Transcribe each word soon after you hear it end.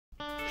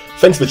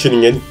Thanks for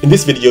tuning in. In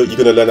this video, you're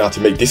going to learn how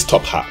to make this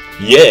top hat.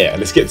 Yeah,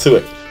 let's get to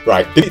it.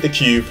 Right, delete the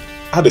cube,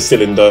 add a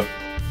cylinder,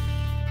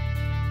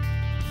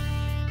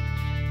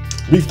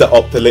 move that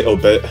up a little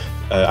bit.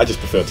 I just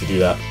prefer to do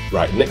that.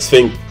 Right, next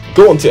thing,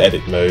 go on to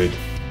edit mode,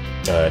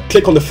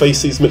 click on the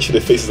faces, make sure the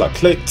faces are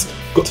clicked,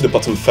 go to the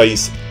bottom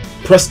face,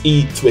 press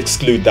E to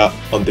exclude that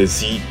on the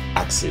Z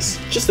axis,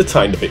 just a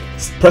tiny bit.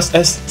 Press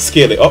S,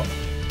 scale it up.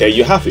 There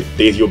you have it.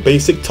 There's your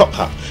basic top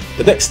hat.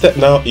 The next step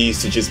now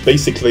is to just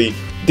basically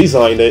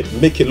design it,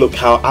 make it look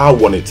how I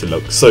want it to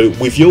look. So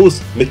with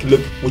yours, make it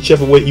look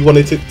whichever way you want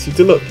it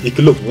to look. It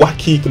could look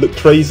wacky, it could look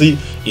crazy.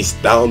 It's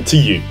down to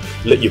you.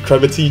 Let your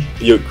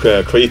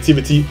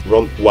creativity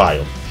run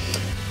wild.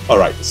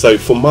 Alright, so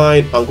for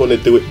mine, I'm going to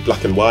do it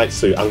black and white.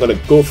 So I'm going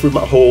to go through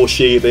my whole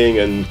shading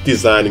and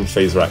designing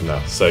phase right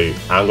now. So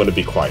I'm going to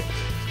be quiet.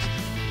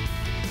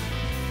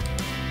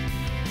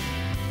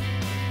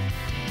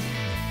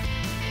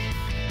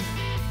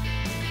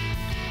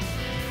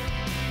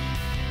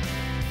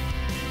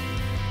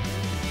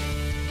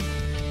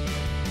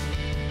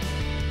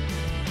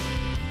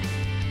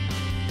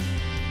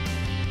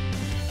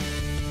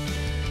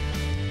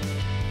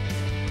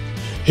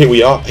 Here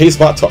we are, here's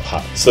my top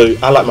hat. So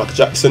I like Michael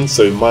Jackson,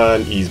 so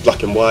mine is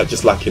black and white,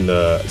 just like in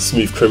the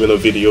Smooth Criminal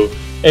video.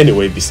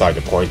 Anyway, beside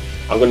the point,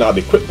 I'm going to add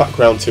a quick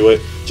background to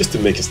it, just to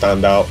make it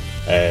stand out.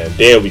 And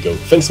there we go.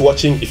 Thanks for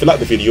watching. If you like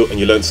the video and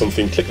you learned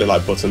something, click the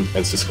like button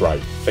and subscribe.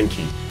 Thank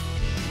you.